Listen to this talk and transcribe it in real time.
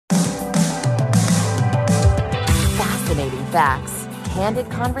facts, candid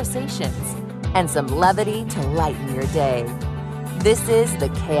conversations, and some levity to lighten your day. This is The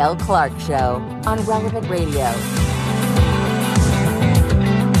Cale Clark Show on Relevant Radio.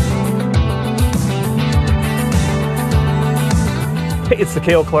 Hey, it's The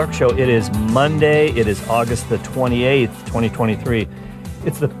Cale Clark Show. It is Monday. It is August the 28th, 2023.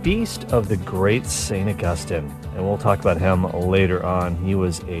 It's the feast of the great St. Augustine, and we'll talk about him later on. He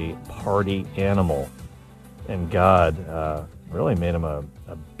was a party animal, and God really made him a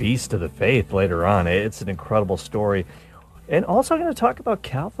beast of the faith later on. It's an incredible story. And also, I'm going to talk about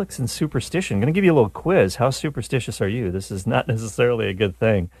Catholics and superstition. I'm going to give you a little quiz. How superstitious are you? This is not necessarily a good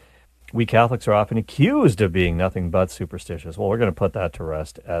thing. We Catholics are often accused of being nothing but superstitious. Well, we're going to put that to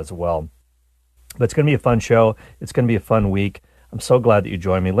rest as well. But it's going to be a fun show. It's going to be a fun week. I'm so glad that you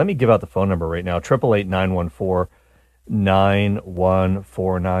joined me. Let me give out the phone number right now,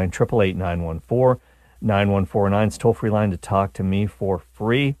 888-914-9149, 888-914-9149. It's a toll-free line to talk to me for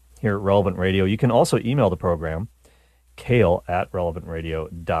free here at Relevant Radio. You can also email the program,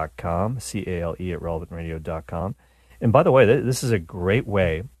 Cale@relevantradio.com, C-A-L-E at relevantradio.com. And by the way, this is a great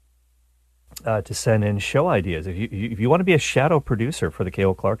way to send in show ideas. If you want to be a shadow producer for the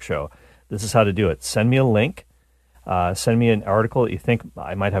Cale Clark Show, this is how to do it. Send me a link. Send me an article that you think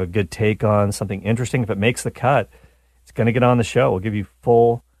I might have a good take on, something interesting. If it makes the cut, it's going to get on the show. We'll give you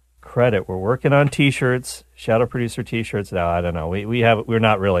full credit. We're working on T-shirts, shadow producer T-shirts. Now, I don't know. We're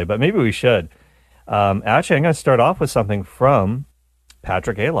not really, but maybe we should. Actually, I'm going to start off with something from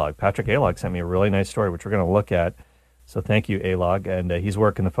Patrick Alog. Patrick Alog sent me a really nice story, which we're going to look at. So thank you, Alog. And he's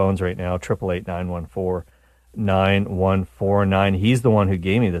working the phones right now, 888-914-9149. He's the one who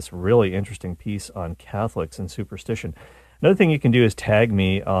gave me this really interesting piece on Catholics and superstition. Another thing you can do is tag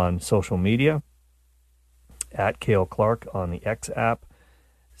me on social media, at Cale Clark on the X app,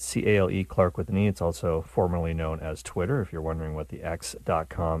 C-A-L-E Clark with an E. It's also formerly known as Twitter, if you're wondering what the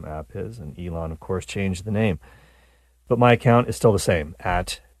X.com app is. And Elon, of course, changed the name. But my account is still the same,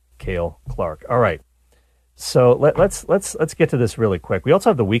 at Cale Clark. All right. So let's get to this really quick. We also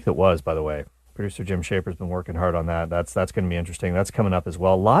have the week that was, by the way. Producer Jim Shaper's been working hard on that. That's going to be interesting. That's coming up as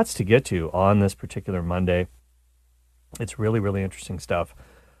well. Lots to get to on this particular Monday. It's really, really interesting stuff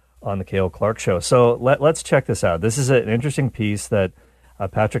on the Cale Clark Show. So let's check this out. This is an interesting piece that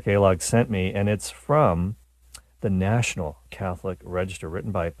Patrick Alog sent me, and it's from the National Catholic Register,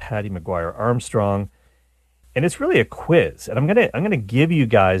 written by Patty McGuire Armstrong. And it's really a quiz, and I'm gonna give you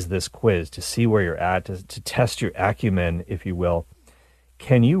guys this quiz to see where you're at, to test your acumen, if you will.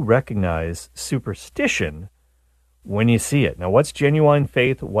 Can you recognize superstition when you see it? Now, what's genuine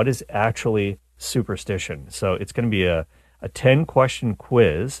faith? What is actually superstition? So it's going to be a 10-question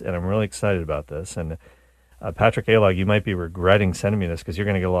quiz, and I'm really excited about this. And Patrick Alog, you might be regretting sending me this because you're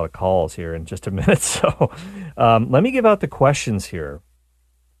going to get a lot of calls here in just a minute. So let me give out the questions here,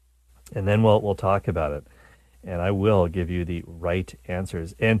 and then we'll talk about it. And I will give you the right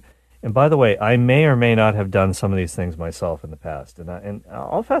answers. And by the way, I may or may not have done some of these things myself in the past, and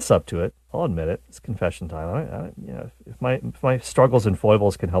I'll fess up to it. I'll admit it. It's confession time. If my struggles and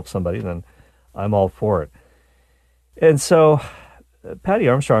foibles can help somebody, then I'm all for it. And so, Patty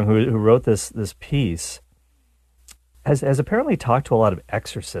Armstrong, who wrote this piece, has apparently talked to a lot of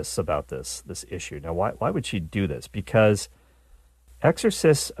exorcists about this issue. Now, why would she do this? Because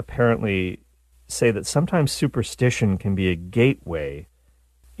exorcists apparently say that sometimes superstition can be a gateway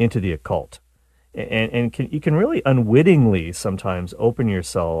into the occult, and you can really unwittingly sometimes open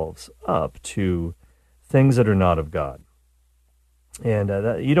yourselves up to things that are not of God, and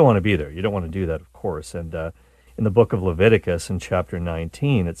you don't want to be there. You don't want to do that, of course. And in the book of Leviticus, in chapter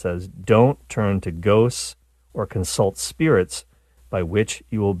 19, it says, "Don't turn to ghosts or consult spirits, by which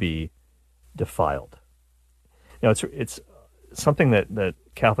you will be defiled." Now, it's something that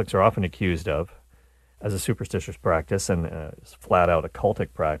Catholics are often accused of as a superstitious practice, and flat-out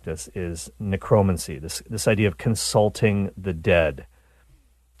occultic practice, is necromancy, this idea of consulting the dead.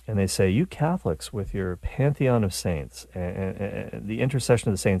 And they say, you Catholics, with your pantheon of saints and the intercession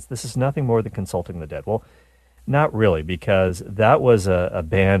of the saints, this is nothing more than consulting the dead. Well, not really, because that was a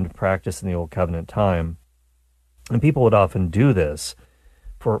banned practice in the Old Covenant time, and people would often do this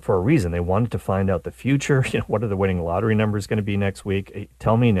for a reason. They wanted to find out the future. What are the winning lottery numbers going to be next week?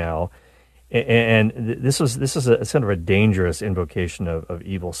 Tell me now. And this is a sort of a dangerous invocation of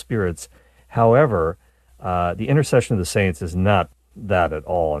evil spirits. However, the intercession of the saints is not that at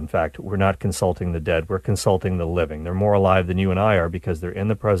all. In fact, we're not consulting the dead. We're consulting the living. They're more alive than you and I are because they're in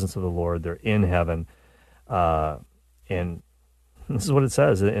the presence of the Lord. They're in heaven. And this is what it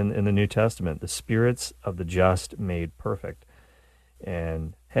says in the New Testament, the spirits of the just made perfect.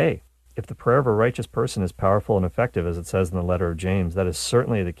 And hey, if the prayer of a righteous person is powerful and effective, as it says in the letter of James, that is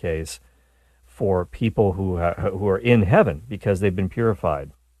certainly the case for people who are in heaven because they've been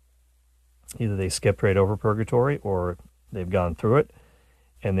purified. Either they skipped right over purgatory or they've gone through it,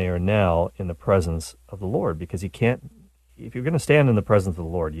 and they are now in the presence of the Lord, because you can't, if you're going to stand in the presence of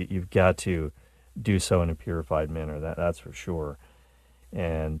the Lord, you've got to do so in a purified manner. That's for sure.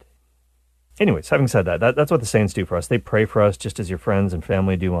 And anyways, having said that, that's what the saints do for us. They pray for us just as your friends and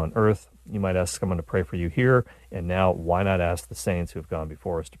family do on earth. You might ask someone to pray for you here, and now why not ask the saints who have gone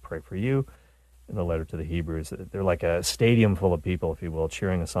before us to pray for you? In the letter to the Hebrews, they're like a stadium full of people, if you will,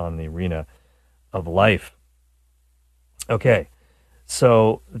 cheering us on in the arena of life. Okay,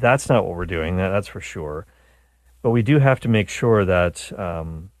 so that's not what we're doing, that's for sure. But we do have to make sure that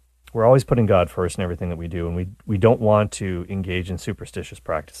we're always putting God first in everything that we do, and we don't want to engage in superstitious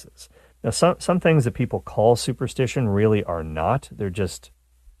practices. Now, some things that people call superstition really are not. They're just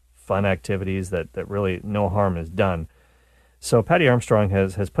fun activities that really no harm is done. So Patty Armstrong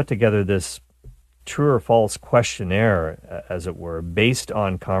has put together this true or false questionnaire, as it were, based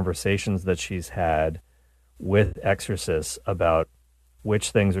on conversations that she's had with exorcists about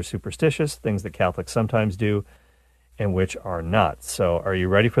which things are superstitious, things that Catholics sometimes do, and which are not. So are you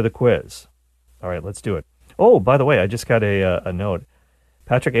ready for the quiz? All right, let's do it. Oh, by the way, I just got a note.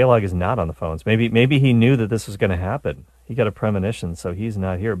 Patrick Alog is not on the phones. Maybe he knew that this was going to happen. He got a premonition, so he's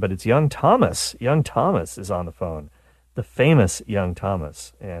not here. But it's young Thomas. Young Thomas is on the phone. The famous young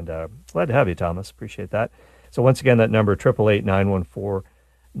Thomas. And glad to have you, Thomas. Appreciate that. So once again, that number,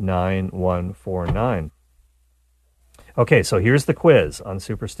 888-914-9149. Okay, so here's the quiz on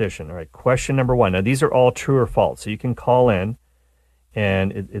superstition. All right, question number 1. Now, these are all true or false. So you can call in,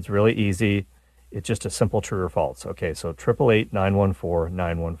 and it's really easy. It's just a simple true or false. Okay, so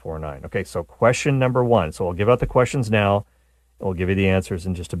 888-914-9149. Okay, so question number 1. So we'll give out the questions now, and we'll give you the answers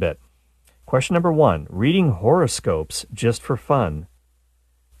in just a bit. Question number 1, reading horoscopes just for fun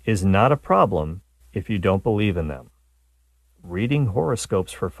is not a problem if you don't believe in them. Reading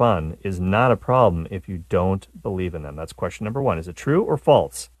horoscopes for fun is not a problem if you don't believe in them. That's question number 1. Is it true or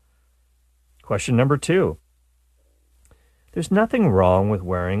false? Question number 2, there's nothing wrong with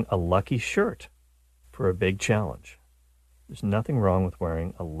wearing a lucky shirt for a big challenge. There's nothing wrong with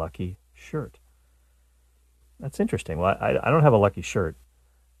wearing a lucky shirt. That's interesting. Well, I don't have a lucky shirt.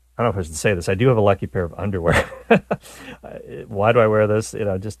 I don't know if I should say this. I do have a lucky pair of underwear. Why do I wear this?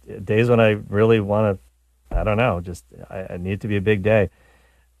 Just days when I really want to, I don't know, I need it to be a big day.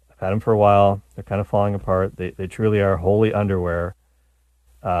 I've had them for a while. They're kind of falling apart. They truly are holy underwear.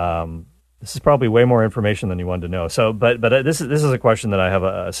 This is probably way more information than you wanted to know. So, but this is a question that I have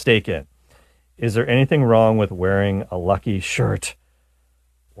a stake in. Is there anything wrong with wearing a lucky shirt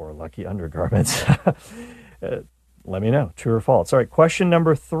or lucky undergarments? Let me know, true or false. All right, question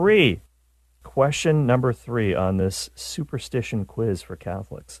number 3. Question number 3 on this superstition quiz for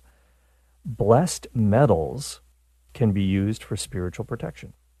Catholics. Blessed metals can be used for spiritual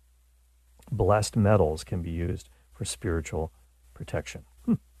protection. Blessed metals can be used for spiritual protection.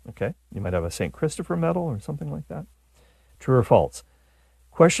 Okay, you might have a St. Christopher medal or something like that. True or false?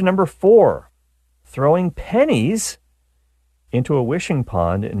 Question number 4. Throwing pennies into a wishing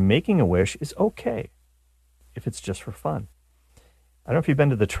pond and making a wish is okay if it's just for fun. I don't know if you've been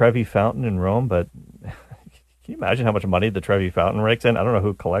to the Trevi Fountain in Rome, but can you imagine how much money the Trevi Fountain rakes in? I don't know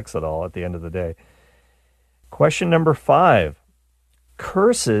who collects it all at the end of the day. Question number 5.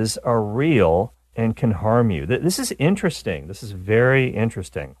 Curses are real and can harm you. This is interesting. This is very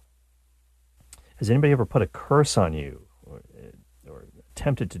interesting. Has anybody ever put a curse on you or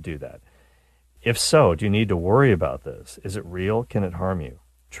attempted to do that? If so, do you need to worry about this? Is it real? Can it harm you?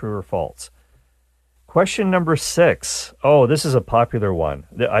 True or false? Question number 6. Oh, this is a popular one.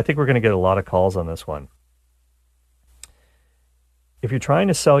 I think we're going to get a lot of calls on this one. If you're trying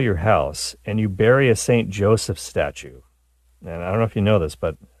to sell your house and you bury a St. Joseph statue, and I don't know if you know this,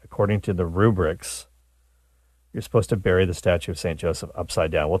 but according to the rubrics, you're supposed to bury the statue of St. Joseph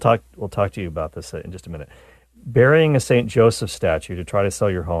upside down. We'll talk to you about this in just a minute. Burying a St. Joseph statue to try to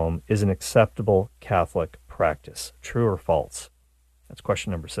sell your home is an acceptable Catholic practice. True or false? That's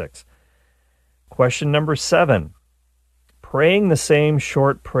question number 6. Question number 7. Praying the same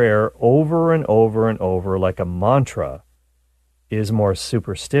short prayer over and over and over like a mantra is more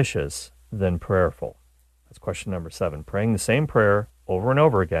superstitious than prayerful. That's question number 7. Praying the same prayer over and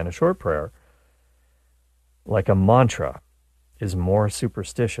over again, a short prayer, like a mantra is more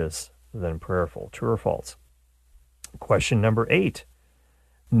superstitious than prayerful. True or false? Question number 8.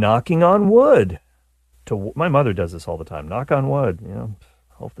 Knocking on wood. My mother does this all the time. Knock on wood.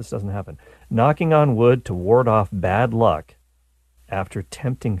 Hope this doesn't happen. Knocking on wood to ward off bad luck after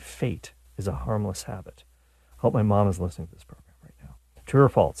tempting fate is a harmless habit. Hope my mom is listening to this program right now. True or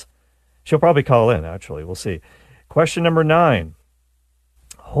false? She'll probably call in, actually. We'll see. Question number 9.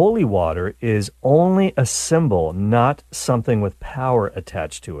 Holy water is only a symbol, not something with power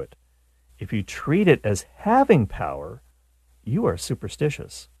attached to it. If you treat it as having power, you are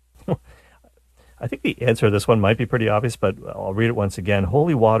superstitious. I think the answer to this one might be pretty obvious, but I'll read it once again.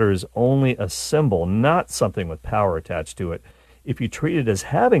 Holy water is only a symbol, not something with power attached to it. If you treat it as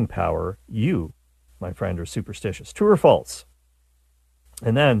having power, you, my friend, are superstitious. True or false?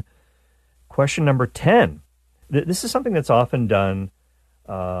 And then question number 10. This is something that's often done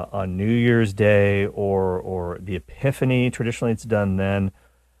on New Year's Day or the Epiphany. Traditionally, it's done then.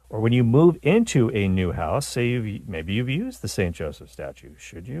 Or when you move into a new house, say maybe you've used the St. Joseph statue.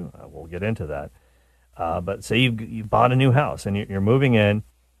 Should you? We'll get into that. But say you've bought a new house and you're moving in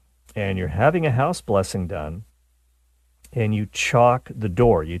and you're having a house blessing done, and you chalk the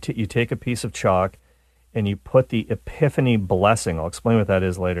door. You take a piece of chalk and you put the Epiphany blessing. I'll explain what that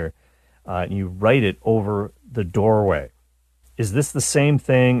is later. And you write it over the doorway. Is this the same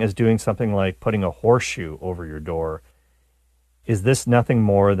thing as doing something like putting a horseshoe over your door? Is this nothing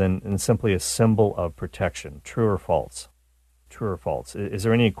more than simply a symbol of protection? True or false? True or false? Is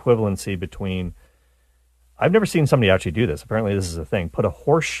there any equivalency between... I've never seen somebody actually do this. Apparently this is a thing. Put a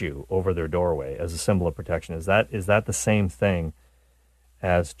horseshoe over their doorway as a symbol of protection. Is that the same thing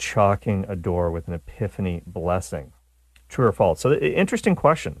as chalking a door with an Epiphany blessing? True or false? So interesting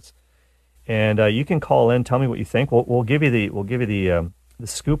questions. And you can call in, tell me what you think. We'll give you the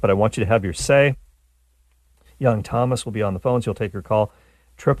scoop, but I want you to have your say. Young Thomas will be on the phone, so you'll take your call.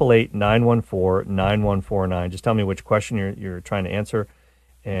 888-914-9149. Just tell me which question you're trying to answer.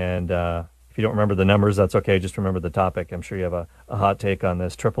 And if you don't remember the numbers, that's okay. Just remember the topic. I'm sure you have a hot take on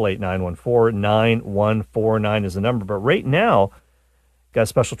this. 888-914-9149 is the number. But right now, got a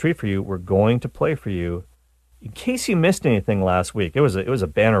special treat for you. We're going to play for you. In case you missed anything last week, it was a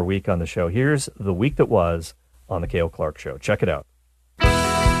banner week on the show. Here's the week that was on the Cale Clark Show. Check it out.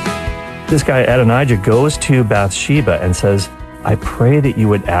 This guy, Adonijah, goes to Bathsheba and says, I pray that you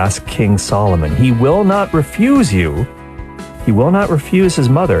would ask King Solomon. He will not refuse you. He will not refuse his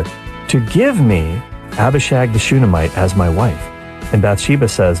mother to give me Abishag the Shunammite as my wife. And Bathsheba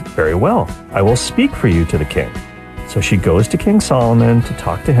says, very well, I will speak for you to the king. So she goes to King Solomon to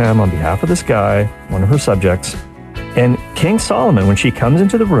talk to him on behalf of this guy, one of her subjects. And King Solomon, when she comes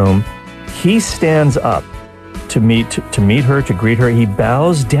into the room, he stands up to meet her, to greet her. He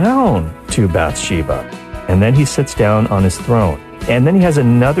bows down to Bathsheba, and then he sits down on his throne. And then he has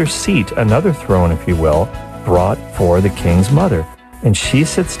another seat, another throne, if you will, brought for the king's mother. And she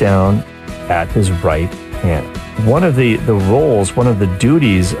sits down at his right hand. One of the roles, one of the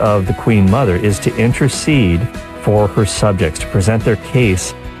duties of the queen mother is to intercede for her subjects, to present their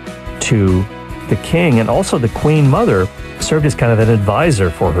case to the king. And also the queen mother served as kind of an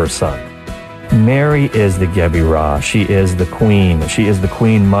advisor for her son. Mary is the Gebirah. She is the queen. She is the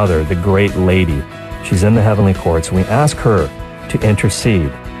queen mother, the great lady. She's in the heavenly courts. We ask her to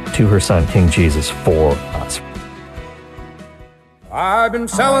intercede to her son, King Jesus, for us. I've been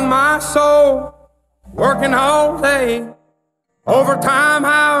selling my soul, working all day, overtime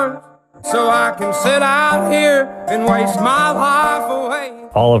hours, so I can sit out here and waste my life away.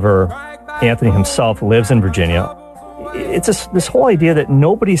 Oliver Anthony himself lives in Virginia. It's this whole idea that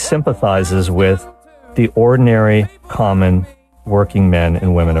nobody sympathizes with the ordinary, common, working men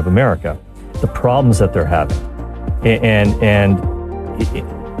and women of America, the problems that they're having. And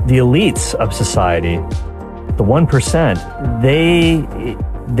the elites of society, the 1%,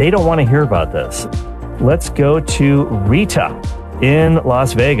 they don't want to hear about this. Let's go to Rita in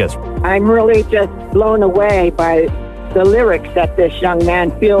Las Vegas. I'm really just blown away by the lyrics that this young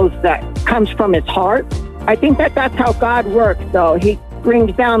man feels that comes from his heart. I think that's how God works, though. He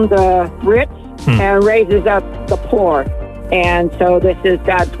brings down the rich and raises up the poor. And so this is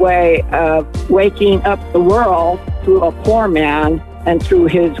God's way of waking up the world through a poor man and through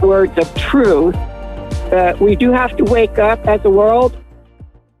his words of truth. We do have to wake up as a world.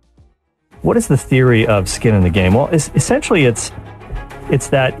 What is the theory of skin in the game? Well, essentially it's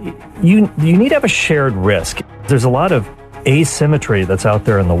that you need to have a shared risk. There's a lot of asymmetry that's out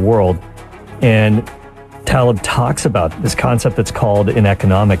there in the world, and Taleb talks about this concept that's called in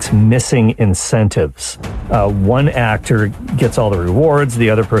economics missing incentives. One actor gets all the rewards, the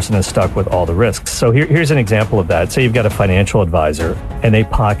other person is stuck with all the risks. So here's an example of that. Say you've got a financial advisor and they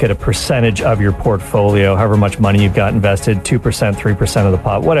pocket a percentage of your portfolio, however much money you've got invested, 2%, 3% of the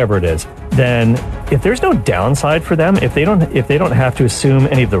pot, whatever it is. Then if there's no downside for them, if they don't have to assume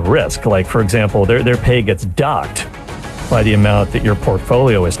any of the risk, like for example, their pay gets docked by the amount that your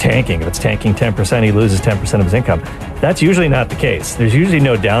portfolio is tanking. If it's tanking 10%, he loses 10% of his income. That's usually not the case. There's usually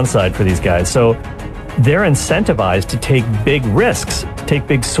no downside for these guys. So they're incentivized to take big risks, take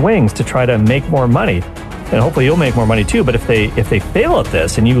big swings to try to make more money. And hopefully you'll make more money too. But if they fail at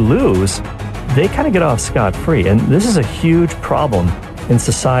this and you lose, they kind of get off scot-free. And this is a huge problem in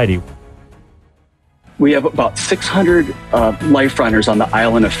society. We have about 600 life runners on the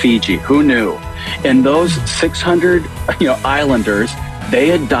island of Fiji. Who knew? And those 600 islanders,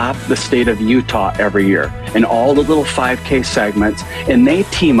 they adopt the state of Utah every year in all the little 5K segments, and they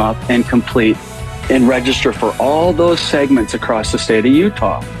team up and complete and register for all those segments across the state of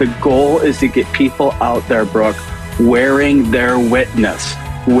Utah. The goal is to get people out there, Brooke, wearing their witness,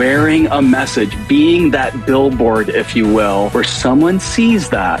 wearing a message, being that billboard, if you will, where someone sees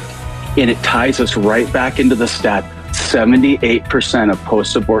that, and it ties us right back into the stat. 78% of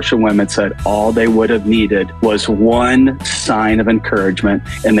post-abortion women said all they would have needed was one sign of encouragement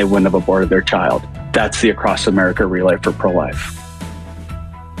and they wouldn't have aborted their child. That's the Across America Relay for Pro-Life.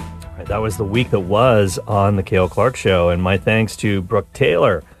 That was the week that was on the Cale Clark Show, and my thanks to Brooke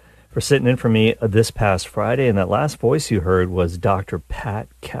Taylor for sitting in for me this past Friday. And that last voice you heard was Dr. Pat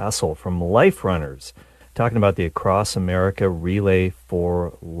Castle from Life Runners, talking about the Across America Relay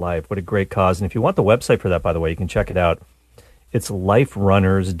for Life. What a great cause. And if you want the website for that, by the way, you can check it out. It's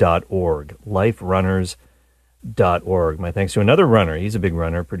liferunners.org. Liferunners.org. My thanks to another runner. He's a big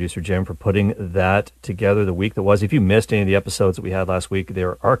runner, producer Jim, for putting that together the week that was. If you missed any of the episodes that we had last week,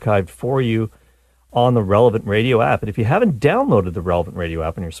 they're archived for you on the Relevant Radio app. And if you haven't downloaded the Relevant Radio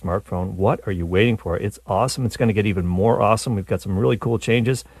app on your smartphone, what are you waiting for? It's awesome. It's going to get even more awesome. We've got some really cool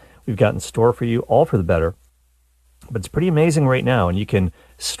changes we've got in store for you, all for the better. But it's pretty amazing right now, and you can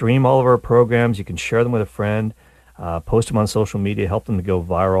stream all of our programs. You can share them with a friend, post them on social media, help them to go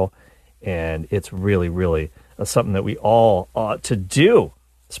viral, and it's really, really something that we all ought to do.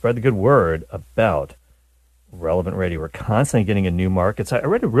 Spread the good word about Relevant Radio. We're constantly getting in new markets. I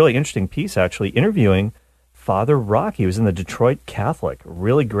read a really interesting piece, actually, interviewing Father Rock. He was in the Detroit Catholic. A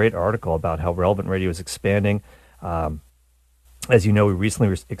really great article about how Relevant Radio is expanding. As you know, we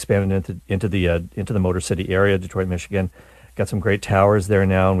recently expanded into the Motor City area, Detroit, Michigan. Got some great towers there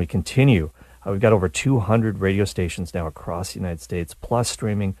now, and we continue. We've got over 200 radio stations now across the United States, plus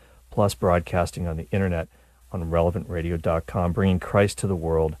streaming, plus broadcasting on the internet on relevantradio.com, bringing Christ to the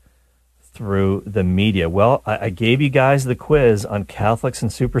world through the media. Well, I gave you guys the quiz on Catholics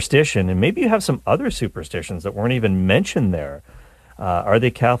and superstition, and maybe you have some other superstitions that weren't even mentioned there. Are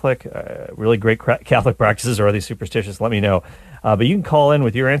they Catholic, really great Catholic practices, or are they superstitious? Let me know. But you can call in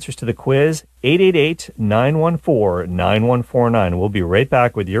with your answers to the quiz, 888-914-9149. We'll be right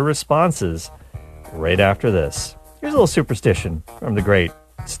back with your responses right after this. Here's a little superstition from the great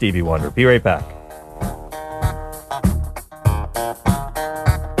Stevie Wonder. Be right back.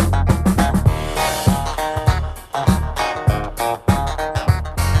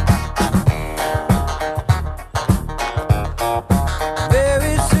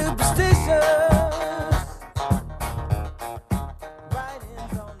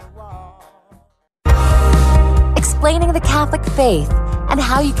 Explaining the Catholic faith and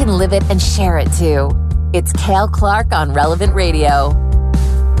how you can live it and share it too. It's Cale Clark on Relevant Radio.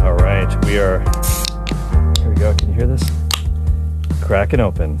 All right, here we go. Can you hear this? Cracking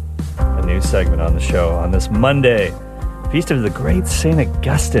open a new segment on the show on this Monday, Feast of the Great St.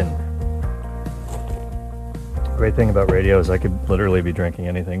 Augustine. Great thing about radio is I could literally be drinking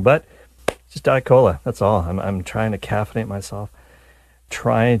anything, but just Diet Cola. That's all. I'm trying to caffeinate myself,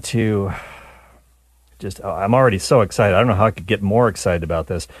 trying to I'm already so excited. I don't know how I could get more excited about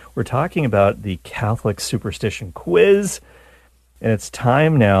this. We're talking about the Catholic Superstition Quiz, and it's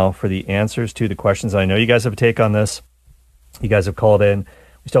time now for the answers to the questions. I know you guys have a take on this. You guys have called in.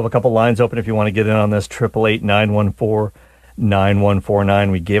 We still have a couple lines open if you want to get in on this,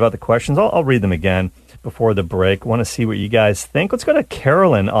 888-914-9149. We gave out the questions. I'll read them again before the break. Want to see what you guys think. Let's go to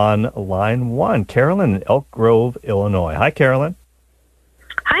Carolyn on line 1. Carolyn in Elk Grove, Illinois. Hi, Carolyn.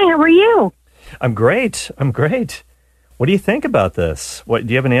 Hi, how are you? I'm great. What do you think about this? Do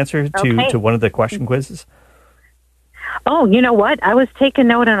you have an answer to one of the question quizzes? Oh, you know what? I was taking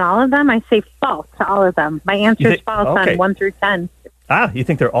note on all of them. I say false to all of them. My answer is false on 1 through 10. You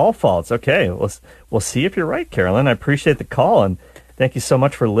think they're all false? Okay, we'll see if you're right, Carolyn. I appreciate the call, and thank you so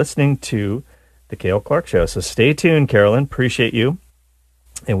much for listening to the Cale Clark Show. So stay tuned, Carolyn. Appreciate you,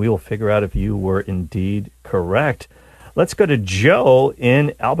 and we will figure out if you were indeed correct. Let's go to Joe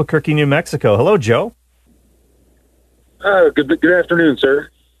in Albuquerque, New Mexico. Hello, Joe. Good afternoon, sir.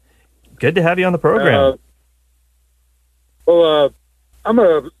 Good to have you on the program. I'm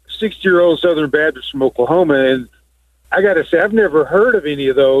a 60-year-old Southern Baptist from Oklahoma, and I got to say, I've never heard of any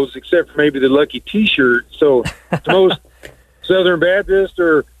of those except for maybe the Lucky T-shirt. So to most Southern Baptist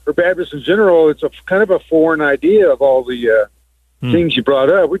or Baptist in general, it's a kind of a foreign idea of all the things you brought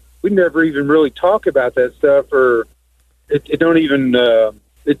up. We never even really talk about that stuff, or it don't even.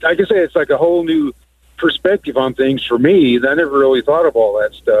 I can say it's like a whole new perspective on things for me. I never really thought of all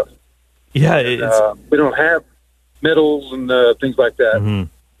that stuff. Yeah, we don't have medals and things like that. Mm-hmm.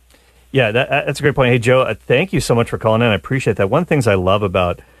 Yeah, that's a great point. Hey, Joe, thank you so much for calling in. I appreciate that. One of the things I love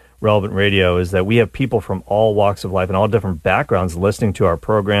about Relevant Radio is that we have people from all walks of life and all different backgrounds listening to our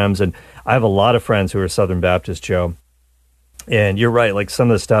programs. And I have a lot of friends who are Southern Baptist, Joe. And you're right, like some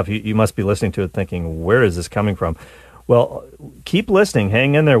of the stuff, you must be listening to it thinking, where is this coming from? Well, keep listening.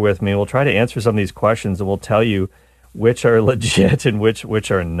 Hang in there with me. We'll try to answer some of these questions, and we'll tell you which are legit and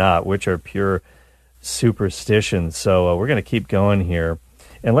which are not, which are pure superstitions. So we're going to keep going here.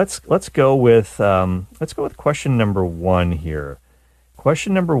 And let's go with question number 1 here.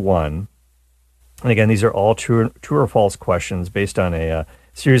 Question number 1, and again, these are all true or false questions based on a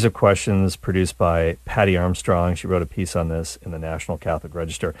series of questions produced by Patty Armstrong. She wrote a piece on this in the National Catholic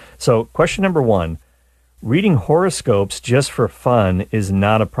Register. So question number 1, reading horoscopes just for fun is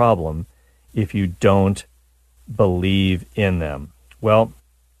not a problem if you don't believe in them. Well,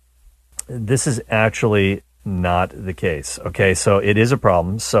 this is actually not the case. Okay, so it is a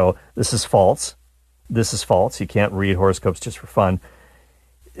problem. So this is false. This is false. You can't read horoscopes just for fun.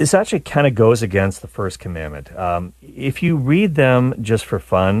 This actually kind of goes against the first commandment. If you read them just for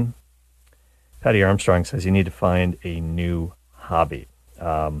fun, Patty Armstrong says you need to find a new hobby.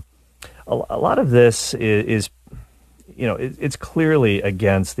 A lot of this is it's clearly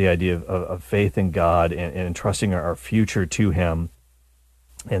against the idea of faith in God and entrusting our future to Him.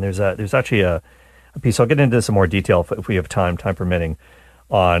 And there's actually a piece. I'll get into this in more detail if we have time permitting,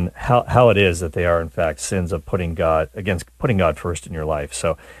 on how it is that they are in fact sins of putting God first in your life.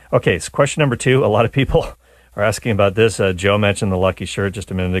 So, okay, so question number 2. A lot of people are asking about this. Joe mentioned the lucky shirt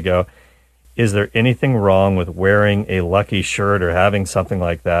just a minute ago. Is there anything wrong with wearing a lucky shirt or having something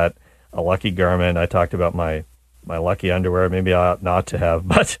like that, a lucky garment? I talked about my lucky underwear. Maybe I ought not to have,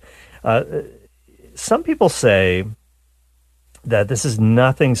 but some people say that this is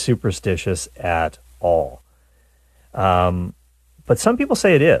nothing superstitious at all. But some people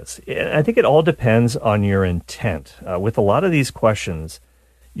say it is. I think it all depends on your intent. With a lot of these questions,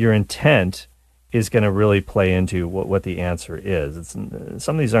 your intent is going to really play into what the answer is.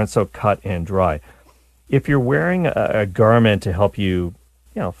 Some of these aren't so cut and dry. If you're wearing a garment to help you,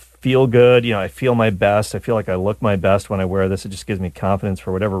 feel good, I feel my best, I feel like I look my best when I wear this, it just gives me confidence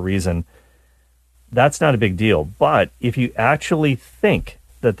for whatever reason, that's not a big deal. But if you actually think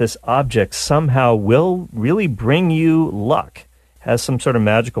that this object somehow will really bring you luck, has some sort of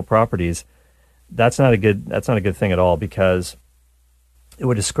magical properties, that's not a good thing at all, because it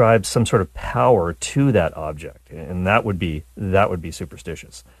would ascribe some sort of power to that object, and that would be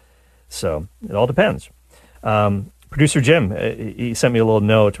superstitious. So it all depends. Producer Jim, he sent me a little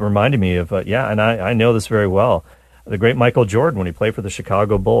note reminding me of and I know this very well. The great Michael Jordan, when he played for the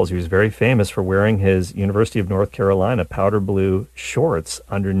Chicago Bulls, he was very famous for wearing his University of North Carolina powder blue shorts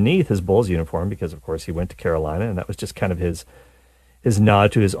underneath his Bulls uniform, because of course he went to Carolina, and that was just kind of his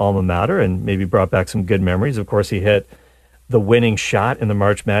nod to his alma mater, and maybe brought back some good memories. Of course, he hit the winning shot in the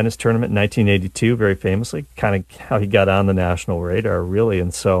March Madness tournament in 1982, very famously, kind of how he got on the national radar, really.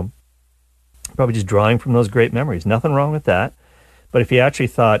 And so probably just drawing from those great memories. Nothing wrong with that. But if he actually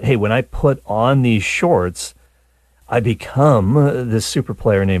thought, hey, when I put on these shorts, I become this super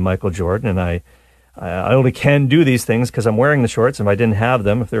player named Michael Jordan, and I only can do these things because I'm wearing the shorts. If I didn't have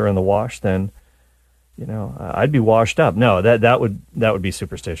them, if they were in the wash, then I'd be washed up. No, that would be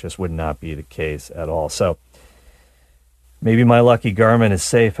superstitious. Would not be the case at all. So maybe my lucky garment is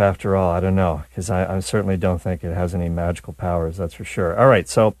safe after all. I don't know, because I certainly don't think it has any magical powers. That's for sure. All right.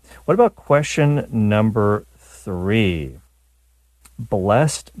 So what about question number 3?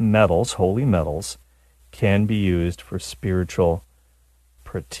 Blessed metals, holy metals, can be used for spiritual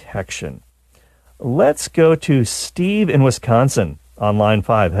protection. Let's go to Steve in Wisconsin on line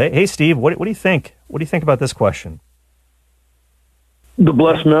 5. Hey, Steve, what do you think? What do you think about this question? The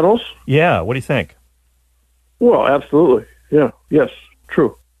blessed metals? Yeah, what do you think? Well, absolutely. Yeah, yes,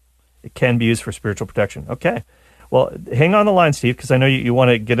 true. It can be used for spiritual protection. Okay. Well, hang on the line, Steve, because I know you want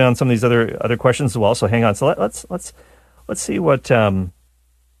to get in on some of these other questions as well. So hang on. So let's see what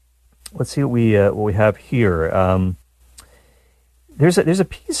we have here. There's a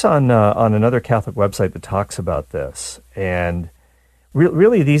piece on another Catholic website that talks about this, and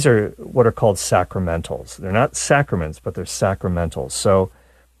really these are what are called sacramentals. They're not sacraments, but they're sacramentals. So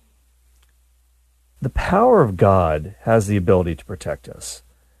the power of God has the ability to protect us.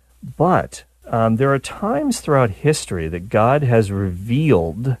 But there are times throughout history that God has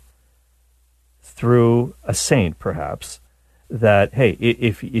revealed through a saint, perhaps, that, hey,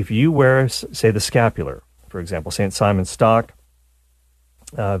 if you wear, say, the scapular, for example, St. Simon Stock,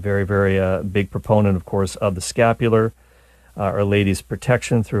 very, very big proponent, of course, of the scapular, Our Lady's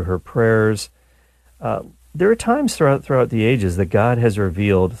protection through her prayers. There are times throughout the ages that God has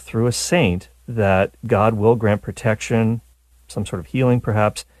revealed through a saint that God will grant protection, some sort of healing,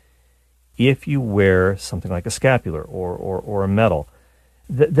 perhaps, if you wear something like a scapular or a medal.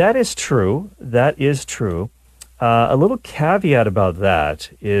 That is true. That is true. A little caveat about that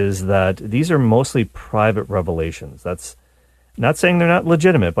is that these are mostly private revelations. That's not saying they're not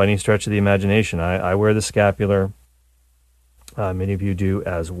legitimate by any stretch of the imagination. I wear the scapular. Many of you do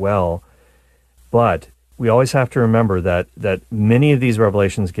as well. But we always have to remember that many of these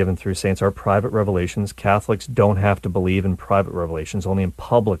revelations given through saints are private revelations. Catholics don't have to believe in private revelations, only in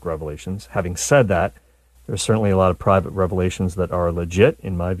public revelations. Having said that, there's certainly a lot of private revelations that are legit,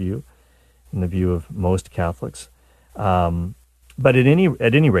 in my view, in the view of most Catholics. But at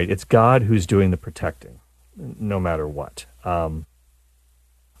any rate, it's God who's doing the protecting, no matter what.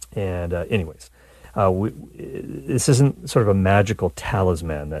 Anyways, this isn't sort of a magical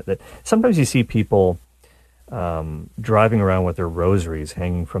talisman that sometimes you see people driving around with their rosaries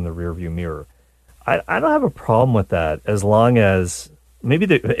hanging from the rearview mirror. I don't have a problem with that, as long as maybe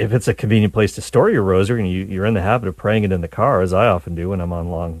if it's a convenient place to store your rosary and you're in the habit of praying it in the car, as I often do when I'm on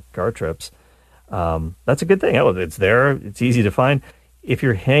long car trips. That's a good thing. It's there. It's easy to find. If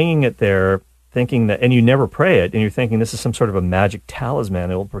you're hanging it there thinking that, and you never pray it, and you're thinking this is some sort of a magic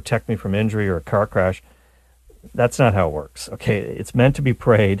talisman, it will protect me from injury or a car crash, that's not how it works. Okay, it's meant to be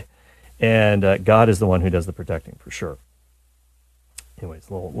prayed, and God is the one who does the protecting for sure.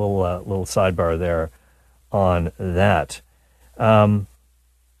 Anyways, little sidebar there on that.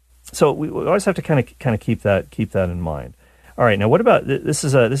 So we always have to kind of keep that in mind. All right, now what about this?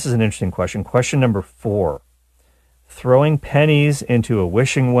 Is an interesting question. Question number 4: throwing pennies into a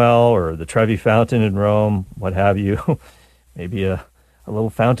wishing well or the Trevi Fountain in Rome, what have you? Maybe a little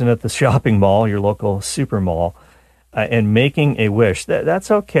fountain at the shopping mall, your local super mall, and making a wish. That's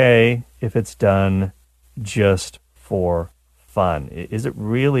okay if it's done just for fun. Is it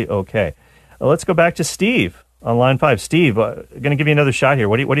really okay? Let's go back to Steve on line 5. Steve, going to give you another shot here.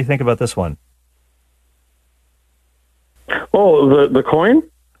 What do you think about this one? Oh, the coin?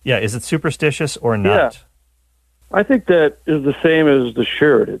 Yeah, is it superstitious or not? Yeah. I think that is the same as the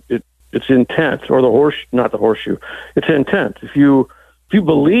shirt. It's intent, or not the horseshoe. It's intent. If you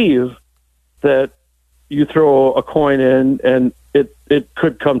believe that you throw a coin in and it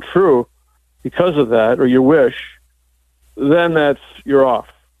could come true because of that, or your wish, then you're off.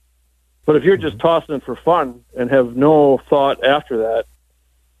 But if you're just tossing it for fun and have no thought after that,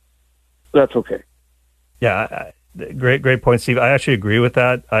 that's okay. Yeah, great point, Steve. I actually agree with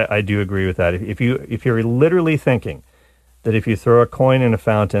that. I do agree with that. If you're literally thinking that if you throw a coin in a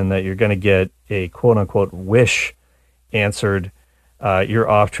fountain that you're going to get a quote unquote wish answered, you're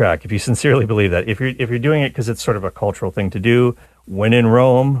off track. If you sincerely believe that, if you're doing it because it's sort of a cultural thing to do, when in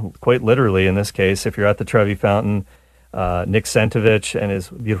Rome, quite literally in this case, if you're at the Trevi Fountain, Nick Sentovich and his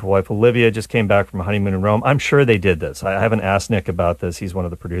beautiful wife Olivia just came back from a honeymoon in Rome. I'm sure they did this. I haven't asked Nick about this. He's one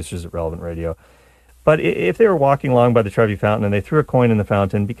of the producers at Relevant Radio. But if they were walking along by the Trevi Fountain and they threw a coin in the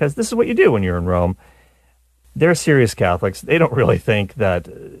fountain, because this is what you do when you're in Rome, they're serious Catholics. They don't really think that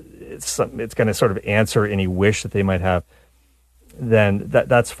it's going to sort of answer any wish that they might have. Then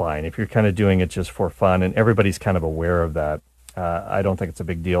that's fine. If you're kind of doing it just for fun and everybody's kind of aware of that, I don't think it's a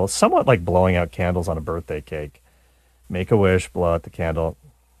big deal. Somewhat like blowing out candles on a birthday cake. Make a wish, blow out the candle.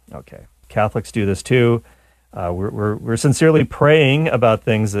 Okay, Catholics do this too. We're sincerely praying about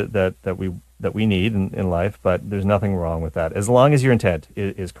things that we need in life, but there's nothing wrong with that as long as your intent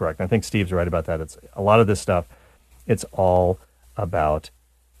is correct. And I think Steve's right about that. It's a lot of this stuff. It's all about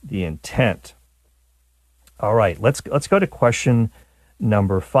the intent. All right, let's go to question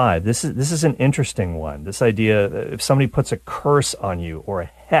number 5. This is an interesting one. This idea, if somebody puts a curse on you or a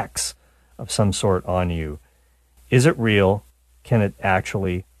hex of some sort on you, is it real? Can it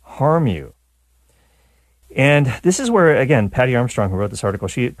actually harm you? And this is where, again, Patty Armstrong, who wrote this article,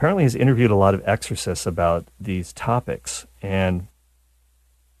 she apparently has interviewed a lot of exorcists about these topics. And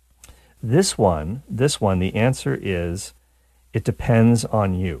this one, the answer is, it depends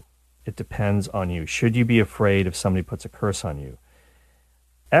on you. It depends on you. Should you be afraid if somebody puts a curse on you?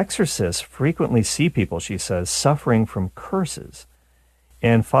 Exorcists frequently see people, she says, suffering from curses.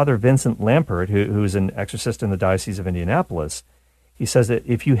 And Father Vincent Lampert, who's an exorcist in the Diocese of Indianapolis, he says that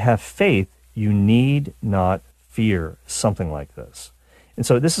if you have faith, You need not fear something like this. And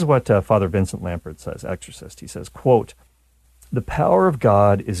so this is what Father Vincent Lampert says, exorcist. He says, quote, "The power of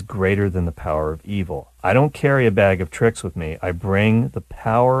God is greater than the power of evil. I don't carry a bag of tricks with me. I bring the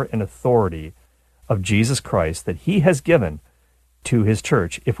power and authority of Jesus Christ that he has given to his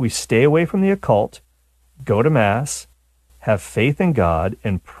church. If we stay away from the occult, go to Mass, have faith in God,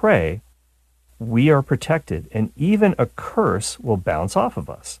 and pray, we are protected, and even a curse will bounce off of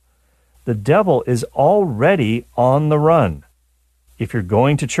us. The devil is already on the run if you're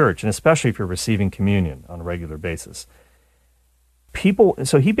going to church, and especially if you're receiving communion on a regular basis."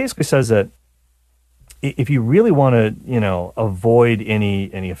 So he basically says that if you really want to, avoid any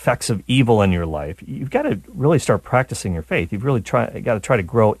effects of evil in your life, you've got to really start practicing your faith. You've really got to try to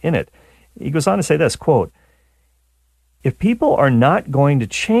grow in it. He goes on to say this, quote, "If people are not going to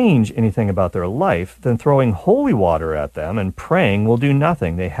change anything about their life, then throwing holy water at them and praying will do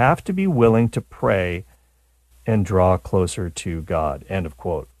nothing. They have to be willing to pray and draw closer to God." End of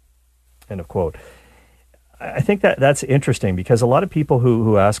quote. End of quote. I think that's interesting because a lot of people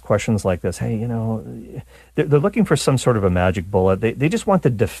who ask questions like this, hey, they're looking for some sort of a magic bullet. They just want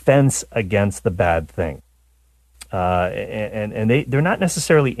the defense against the bad thing. And they're not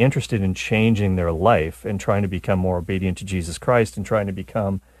necessarily interested in changing their life and trying to become more obedient to Jesus Christ and trying to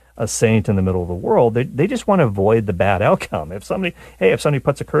become a saint in the middle of the world. They just want to avoid the bad outcome. If somebody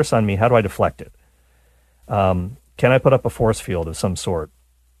puts a curse on me, how do I deflect it? Can I put up a force field of some sort,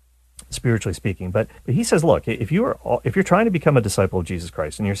 spiritually speaking? But he says, look, if you're trying to become a disciple of Jesus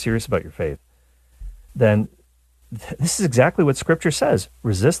Christ and you're serious about your faith, then this is exactly what Scripture says.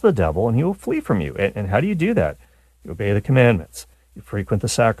 Resist the devil and he will flee from you. And how do you do that? You obey the commandments. You frequent the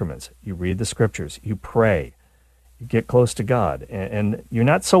sacraments. You read the Scriptures. You pray. You get close to God. And you're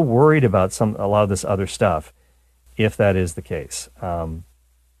not so worried about a lot of this other stuff, if that is the case.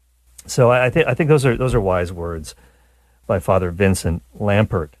 So I think those are wise words by Father Vincent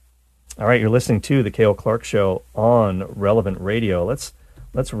Lampert. All right, you're listening to the Cale Clark Show on Relevant Radio. Let's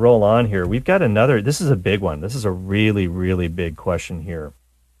roll on here. We've got another. This is a big one. This is a really, really big question here.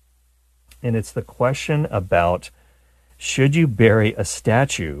 And it's the question about, should you bury a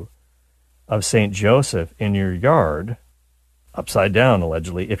statue of St. Joseph in your yard, upside down,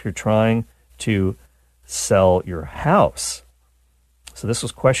 allegedly, if you're trying to sell your house? So this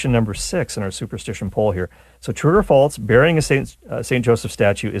was question number 6 in our superstition poll here. So true or false, burying a St. Joseph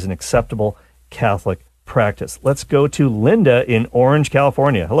statue is an acceptable Catholic practice. Let's go to Linda in Orange,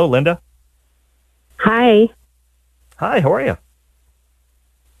 California. Hello, Linda. Hi. Hi, how are you?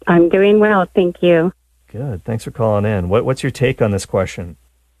 I'm doing well, thank you. Good. Thanks for calling in. What's your take on this question?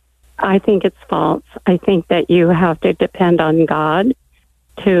 I think it's false. I think that you have to depend on God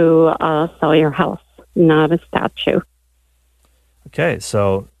to sell your house, not a statue. Okay,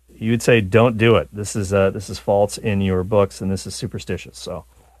 so you would say don't do it. This is false in your books, and this is superstitious. So,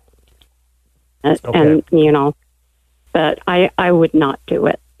 okay. And but I would not do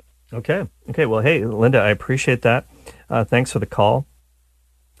it. Okay. Well, hey, Linda, I appreciate that. Thanks for the call.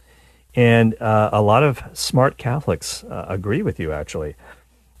 And a lot of smart Catholics agree with you, actually.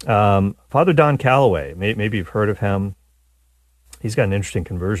 Father Don Calloway, maybe you've heard of him. He's got an interesting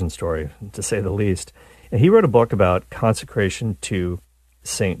conversion story, to say the least. And he wrote a book about consecration to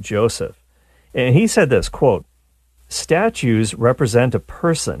St. Joseph. And he said this, quote, "Statues represent a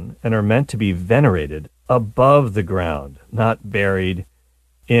person and are meant to be venerated above the ground, not buried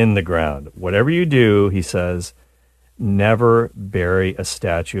in the ground. Whatever you do," he says, "never bury a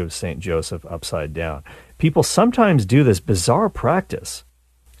statue of St. Joseph upside down." People sometimes do this bizarre practice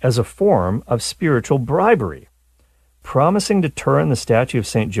as a form of spiritual bribery, promising to turn the statue of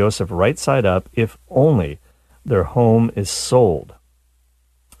St. Joseph right side up if only their home is sold.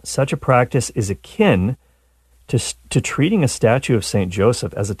 Such a practice is akin to treating a statue of St.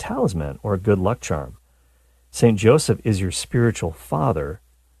 Joseph as a talisman or a good luck charm. St. Joseph is your spiritual father,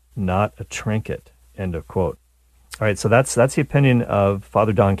 not a trinket. End of quote. All right, so that's the opinion of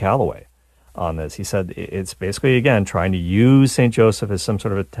Father Don Calloway on this. He said it's basically, again, trying to use St. Joseph as some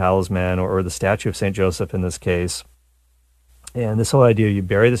sort of a talisman, or the statue of St. Joseph in this case. And this whole idea, you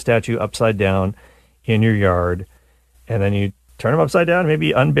bury the statue upside down in your yard, and then you turn them upside down,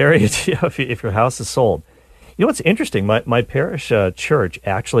 maybe unbury it if your house is sold. You know what's interesting? My parish church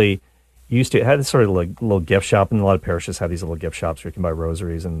actually used to have this sort of like little gift shop, and a lot of parishes have these little gift shops where you can buy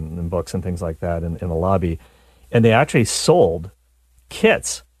rosaries and books and things like that in the lobby. And they actually sold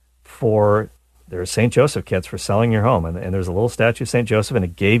kits for their St. Joseph kits for selling your home. And there's a little statue of St. Joseph, and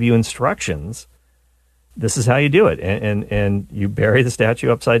it gave you instructions. This is how you do it. And you bury the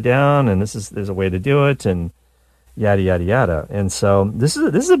statue upside down, and there's a way to do it. And yada yada yada. And so this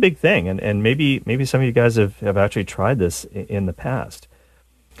is a big thing, and maybe some of you guys have actually tried this in the past.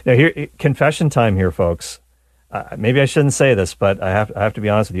 Now, here, confession time here, folks. Maybe I shouldn't say this, but I have to be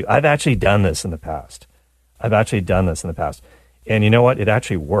honest with you. I've actually done this in the past. And you know what? It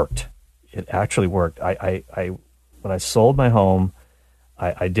actually worked. I when I sold my home,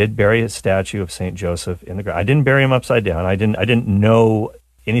 I did bury a statue of Saint Joseph in the ground. I didn't bury him upside down. I didn't know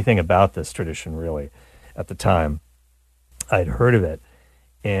anything about this tradition really at the time. I'd heard of it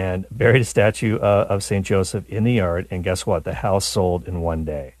and buried a statue of Saint Joseph in the yard. And guess what? The house sold in one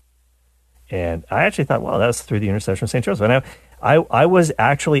day. And I actually thought, well, that's through the intercession of Saint Joseph. And I was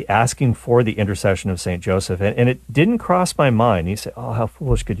actually asking for the intercession of Saint Joseph, and it didn't cross my mind. You say, oh, how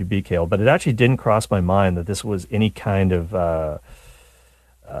foolish could you be, Cale? But it actually didn't cross my mind that this was any kind of, I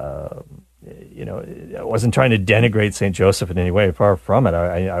wasn't trying to denigrate Saint Joseph in any way. Far from it.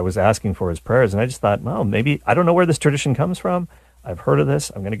 I was asking for his prayers, and I just thought, well, maybe, I don't know where this tradition comes from. I've heard of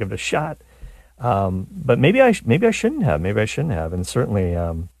this. I'm going to give it a shot. But maybe I shouldn't have. And certainly...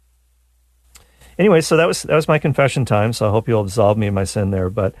 Anyway, so that was my confession time, so I hope you'll absolve me of my sin there.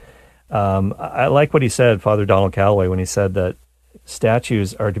 But I like what he said, Father Donald Calloway, when he said that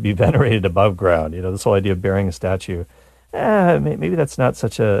statues are to be venerated above ground. This whole idea of burying a statue, maybe that's not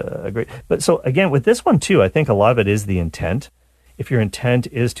such a great... But so, again, with this one, too, I think a lot of it is the intent. If your intent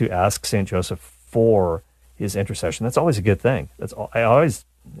is to ask St. Joseph for his intercession, that's always a good thing. I always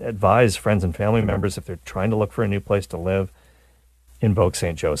advise friends and family members, if they're trying to look for a new place to live, invoke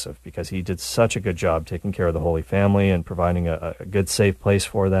St. Joseph, because he did such a good job taking care of the Holy Family and providing a good, safe place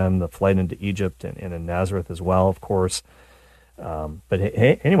for them, the flight into Egypt and in Nazareth as well, of course. But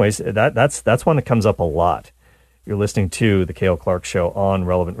anyways, that's one that comes up a lot. You're listening to the Cale Clark Show on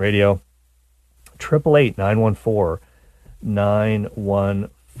Relevant Radio.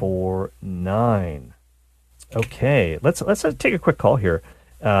 888-914-9149. Okay, let's take a quick call here.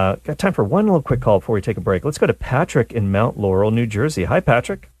 Got time for one little quick call before we take a break. Let's go to Patrick in Mount Laurel, New Jersey. Hi,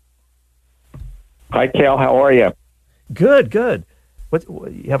 Patrick. Hi, Cale. How are you? Good. What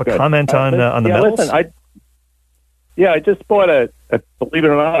you have a comment on the medals? Listen, I just bought believe it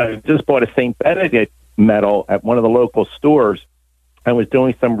or not, I just bought a St. Benedict medal at one of the local stores. I was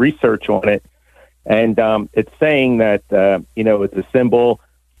doing some research on it, and it's saying that it's a symbol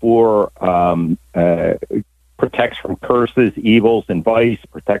for protects from curses, evils, and vice,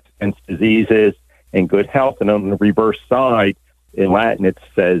 protects against diseases and good health. And on the reverse side, in Latin, it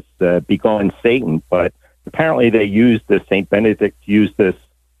says, begone Satan. But apparently St. Benedict used this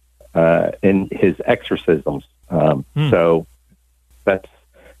in his exorcisms. So that's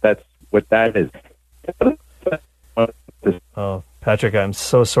what that is. Oh, Patrick, I'm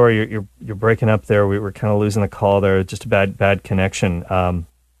so sorry. You're breaking up there. We were kind of losing the call there. Just a bad connection.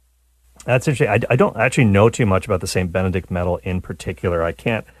 That's interesting. I don't actually know too much about the St. Benedict medal in particular. I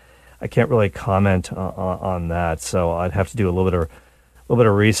can't really comment on that. So I'd have to do a little bit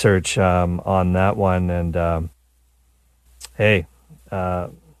of research on that one. And I'm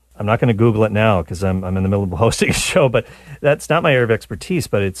not going to Google it now because I'm in the middle of hosting a show. But that's not my area of expertise.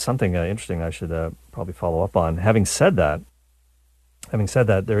 But it's something interesting I should probably follow up on. Having said that,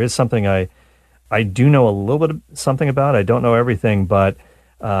 there is something I do know a little bit of something about. I don't know everything, but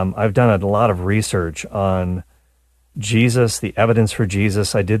I've done a lot of research on Jesus, the evidence for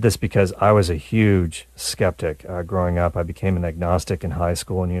Jesus. I did this because I was a huge skeptic growing up. I became an agnostic in high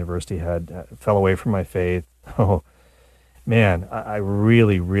school and university, fell away from my faith. Oh, man, I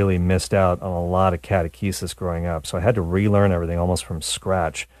really, really missed out on a lot of catechesis growing up. So I had to relearn everything almost from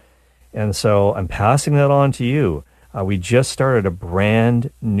scratch. And so I'm passing that on to you. We just started a brand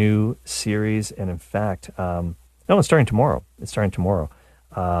new series. And in fact, it's starting tomorrow.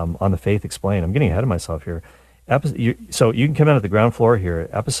 On the Faith Explained. I'm getting ahead of myself here. So you can come in at the ground floor here.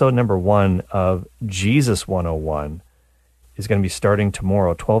 Episode number 1 of Jesus 101 is going to be starting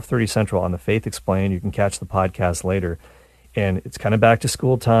tomorrow, 12:30 Central on the Faith Explained. You can catch the podcast later. And it's kind of back to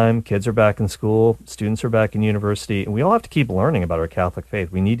school time. Kids are back in school. Students are back in university. And we all have to keep learning about our Catholic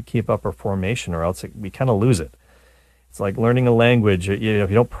faith. We need to keep up our formation or else we kind of lose it. It's like learning a language. If you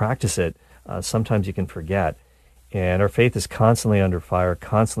don't practice it, sometimes you can forget. And our faith is constantly under fire,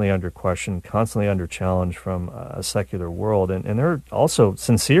 constantly under question, constantly under challenge from a secular world. And there are also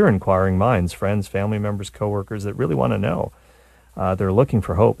sincere inquiring minds, friends, family members, coworkers that really want to know. They're looking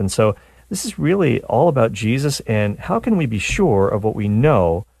for hope. And so this is really all about Jesus and how can we be sure of what we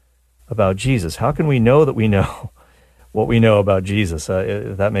know about Jesus? How can we know that we know what we know about Jesus,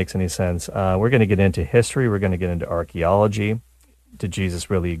 if that makes any sense? We're going to get into history. We're going to get into archaeology. Did Jesus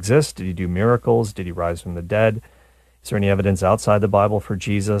really exist? Did he do miracles? Did he rise from the dead? Is there any evidence outside the Bible for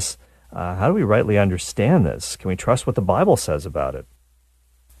Jesus? How do we rightly understand this? Can we trust what the Bible says about it?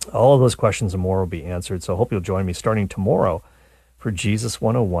 All of those questions and more will be answered, so I hope you'll join me starting tomorrow for Jesus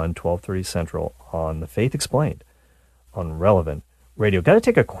 101, 12:30 Central on The Faith Explained on Relevant Radio. Got to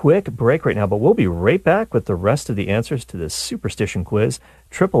take a quick break right now, but we'll be right back with the rest of the answers to this superstition quiz.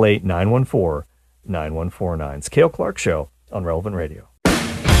 888-914-9149. It's Cale Clark Show on Relevant Radio.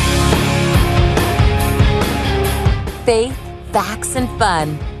 Faith, facts, and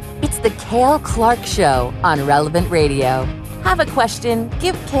fun. It's the Cale Clark Show on Relevant Radio. Have a question?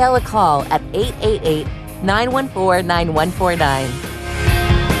 Give Cale a call at 888-914-9149.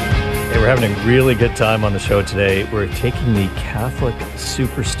 Hey, we're having a really good time on the show today. We're taking the Catholic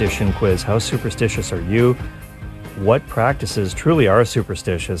superstition quiz. How superstitious are you? What practices truly are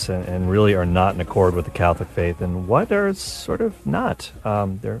superstitious and really are not in accord with the Catholic faith, and what are sort of not?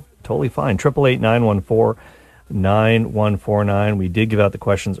 They're totally fine. 888-914-9149. We did give out the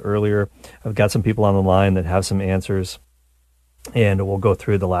questions earlier. I've got some people on the line that have some answers, and we'll go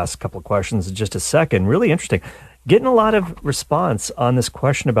through the last couple of questions in just a second. Really interesting. Getting a lot of response on this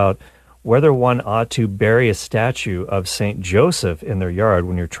question about whether one ought to bury a statue of St. Joseph in their yard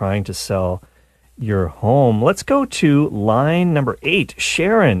when you're trying to sell your home. Let's go to line number 8.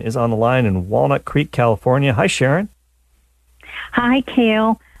 Sharon is on the line in Walnut Creek, California. Hi, Sharon. Hi,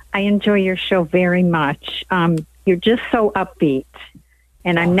 Cale. I enjoy your show very much. You're just so upbeat,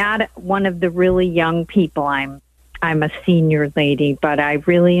 and I'm not one of the really young people. I'm a senior lady, but I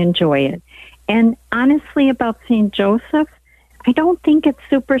really enjoy it. And honestly, about St. Joseph, I don't think it's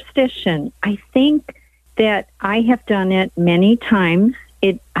superstition. I think that I have done it many times.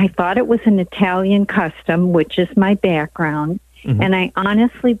 I thought it was an Italian custom, which is my background, and I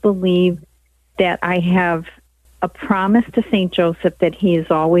honestly believe that I have a promise to St. Joseph that he is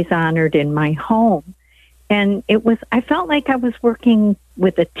always honored in my home. And I felt like I was working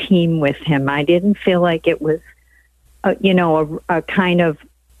with a team with him. I didn't feel like it was, a kind of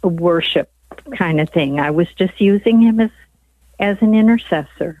a worship kind of thing. I was just using him as an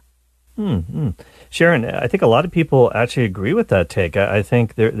intercessor. Sharon, I think a lot of people actually agree with that take. I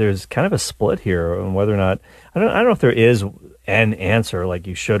think there's kind of a split here on whether or not, I don't know if there is an answer like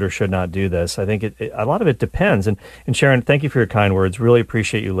you should or should not do this. I think a lot of it depends. And Sharon, thank you for your kind words. Really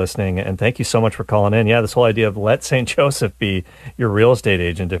appreciate you listening, and thank you so much for calling in. Yeah, this whole idea of let St. Joseph be your real estate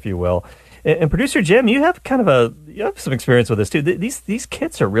agent, if you will. And producer Jim, you have some experience with this too. These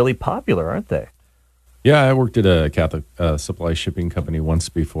kits are really popular, aren't they? Yeah, I worked at a Catholic supply shipping company once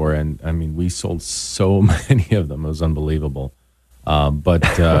before, and I mean, we sold so many of them. It was unbelievable. But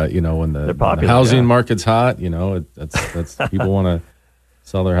when the housing market's hot, that's people want to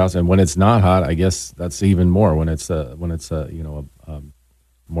sell their house, and when it's not hot, I guess that's even more. When it's more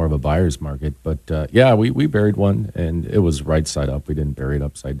of a buyer's market. But we buried one, and it was right side up. We didn't bury it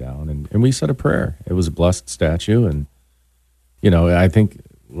upside down, and we said a prayer. It was a blessed statue, and I think,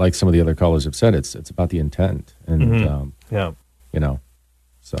 like some of the other callers have said, it's about the intent, and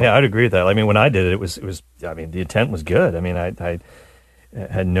So yeah, I'd agree with that. I mean, when I did it, it was. I mean, the intent was good. I mean, I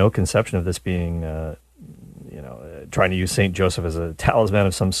had no conception of this being, trying to use Saint Joseph as a talisman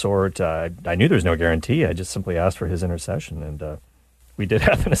of some sort. I knew there was no guarantee. I just simply asked for his intercession, and we did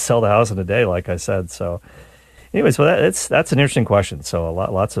happen to sell the house in a day, like I said. So, anyways, that's an interesting question. So,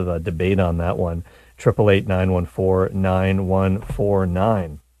 lots of debate on that one.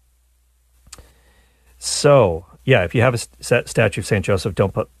 888-914-9149. So, yeah, if you have a statue of St. Joseph,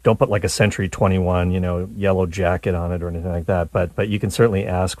 don't put like a Century 21, yellow jacket on it or anything like that. But you can certainly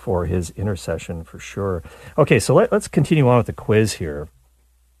ask for his intercession for sure. Okay, so let's continue on with the quiz here.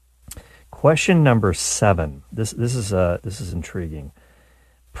 Question number 7. This is intriguing.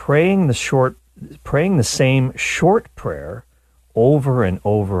 Praying the same short prayer over and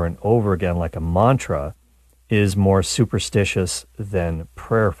over and over again like a mantra is more superstitious than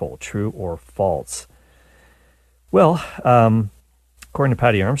prayerful. True or false? Well, according to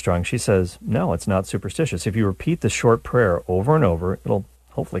Patty Armstrong, she says, no, it's not superstitious. If you repeat the short prayer over and over, it'll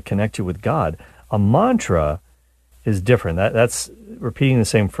hopefully connect you with God. A mantra is different. That's repeating the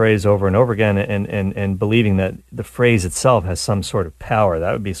same phrase over and over again and believing that the phrase itself has some sort of power.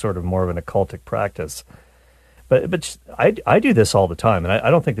 That would be sort of more of an occultic practice. But I do this all the time, and I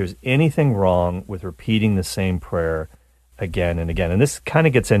don't think there's anything wrong with repeating the same prayer again and again. And this kind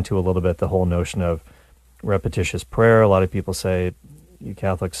of gets into a little bit the whole notion of repetitious prayer. A lot of people say you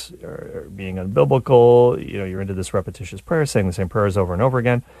Catholics are being unbiblical. You're into this repetitious prayer, saying the same prayers over and over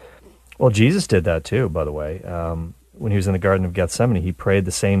again. Well, Jesus did that too, by the way. When he was in the Garden of Gethsemane, he prayed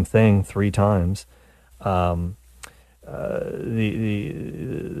the same thing 3 times. The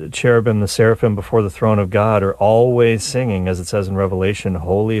cherubim, the seraphim before the throne of God are always singing, as it says in Revelation,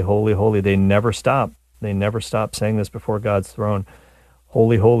 holy, holy, holy. They never stop. They never stop saying this before God's throne.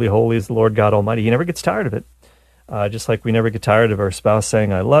 Holy, holy, holy is the Lord God Almighty. He never gets tired of it. Just like we never get tired of our spouse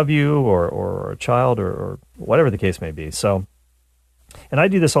saying, I love you, or a child, or whatever the case may be. So, and I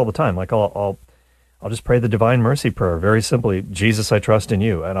do this all the time. Like I'll just pray the Divine Mercy Prayer, very simply, Jesus, I trust in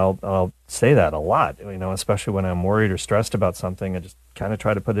you. And I'll say that a lot, especially when I'm worried or stressed about something. I just kind of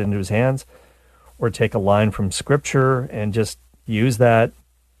try to put it into his hands, or take a line from Scripture and just use that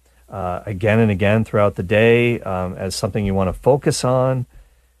again and again throughout the day as something you want to focus on.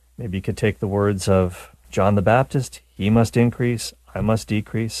 Maybe you could take the words of John the Baptist, he must increase, I must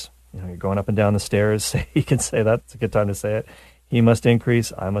decrease. You're going up and down the stairs, you can say that. It's a good time to say it. He must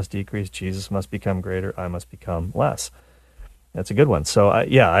increase, I must decrease. Jesus must become greater, I must become less. That's a good one. So,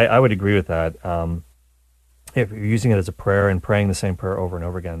 I would agree with that. If you're using it as a prayer and praying the same prayer over and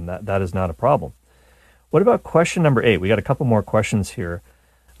over again, that is not a problem. What about question number 8? We got a couple more questions here.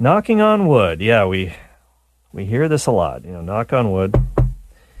 Knocking on wood. Yeah, we hear this a lot. Knock on wood.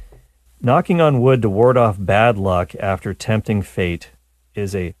 Knocking on wood to ward off bad luck after tempting fate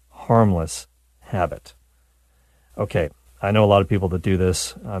is a harmless habit. Okay, I know a lot of people that do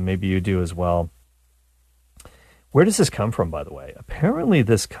this. Maybe you do as well. Where does this come from, by the way? Apparently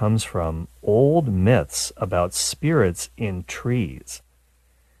this comes from old myths about spirits in trees.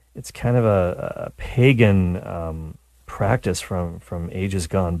 It's kind of a pagan practice from ages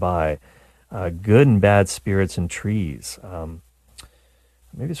gone by. Good and bad spirits in trees.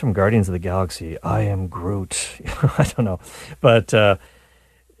 Maybe it's from Guardians of the Galaxy. I am Groot. I don't know. But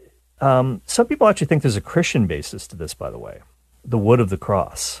some people actually think there's a Christian basis to this, by the way. The wood of the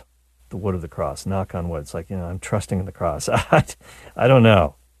cross. The wood of the cross. Knock on wood. It's like, I'm trusting in the cross. I don't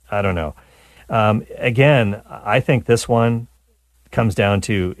know. Again, I think this one comes down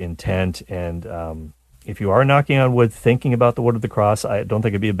to intent. And if you are knocking on wood, thinking about the wood of the cross, I don't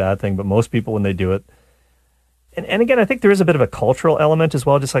think it'd be a bad thing. But most people, when they do it, and again, I think there is a bit of a cultural element as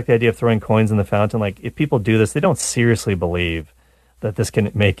well, just like the idea of throwing coins in the fountain. Like, if people do this, they don't seriously believe that this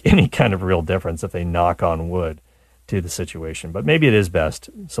can make any kind of real difference if they knock on wood to the situation. But maybe it is best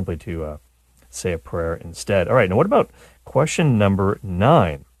simply to say a prayer instead. All right, now what about question number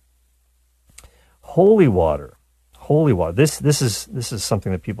 9? Holy water. Holy water. This is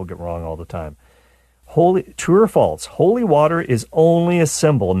something that people get wrong all the time. True or false? Holy water is only a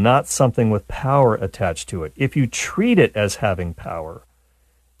symbol, not something with power attached to it. If you treat it as having power,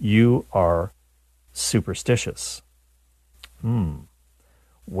 you are superstitious.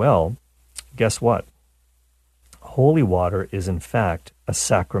 Well, guess what? Holy water is in fact a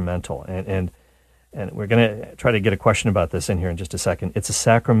sacramental, and we're going to try to get a question about this in here in just a second. It's a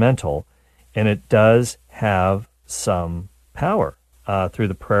sacramental, and it does have some power. Through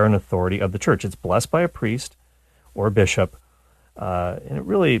the prayer and authority of the church. It's blessed by a priest or a bishop, and it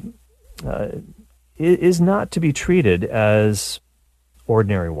really is not to be treated as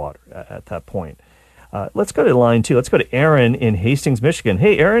ordinary water at that point. Let's go to line 2. Let's go to Aaron in Hastings, Michigan.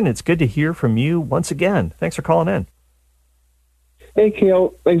 Hey, Aaron, it's good to hear from you once again. Thanks for calling in. Hey,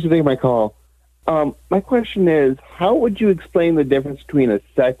 Cale. Thanks for taking my call. My question is, how would you explain the difference between a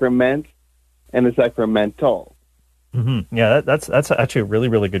sacrament and a sacramental? Mm-hmm. Yeah, that's actually a really,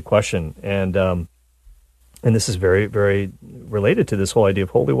 really good question, and this is very, very related to this whole idea of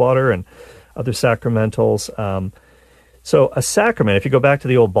holy water and other sacramentals. So a sacrament, if you go back to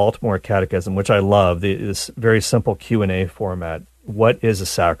the old Baltimore Catechism, which I love, this very simple Q&A format, what is a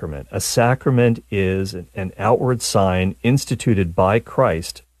sacrament? A sacrament is an outward sign instituted by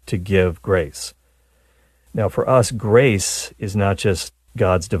Christ to give grace. Now, for us, grace is not just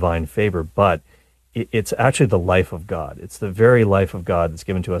God's divine favor, but it's actually the life of God. It's the very life of God that's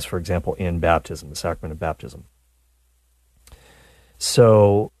given to us, for example, in baptism, the sacrament of baptism.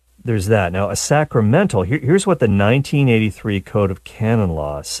 So there's that. Now, a sacramental, here's what the 1983 Code of Canon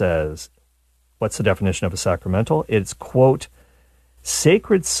Law says. What's the definition of a sacramental? It's, quote,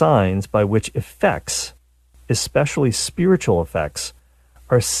 sacred signs by which effects, especially spiritual effects,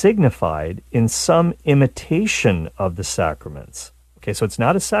 are signified in some imitation of the sacraments. Okay, so it's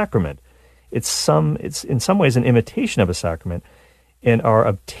not a sacrament. It's in some ways an imitation of a sacrament, and are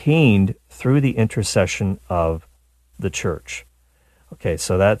obtained through the intercession of the church. Okay,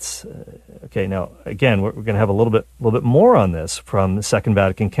 so that's okay. Now, again, we're going to have a little bit more on this from the Second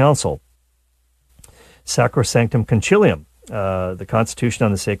Vatican Council. Sacrosanctum Concilium, the Constitution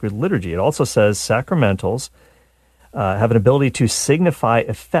on the Sacred Liturgy. It also says sacramentals have an ability to signify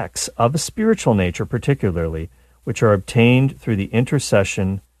effects of a spiritual nature, particularly, which are obtained through the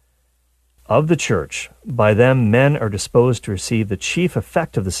intercession of the church. By them, men are disposed to receive the chief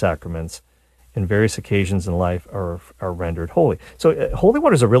effect of the sacraments, and various occasions in life are rendered holy. So holy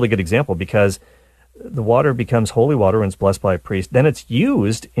water is a really good example, because the water becomes holy water when it's blessed by a priest. Then it's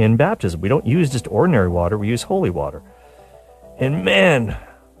used in baptism. We don't use just ordinary water. We use holy water. And man,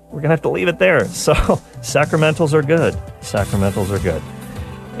 we're going to have to leave it there. So sacramentals are good. Sacramentals are good.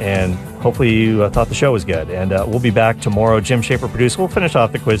 And hopefully you thought the show was good. And we'll be back tomorrow. Jim Shaper produced. We'll finish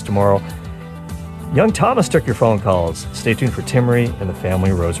off the quiz tomorrow. Young Thomas took your phone calls. Stay tuned for Timmery and the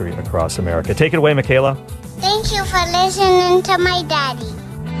Family Rosary across America. Take it away, Michaela. Thank you for listening to my daddy.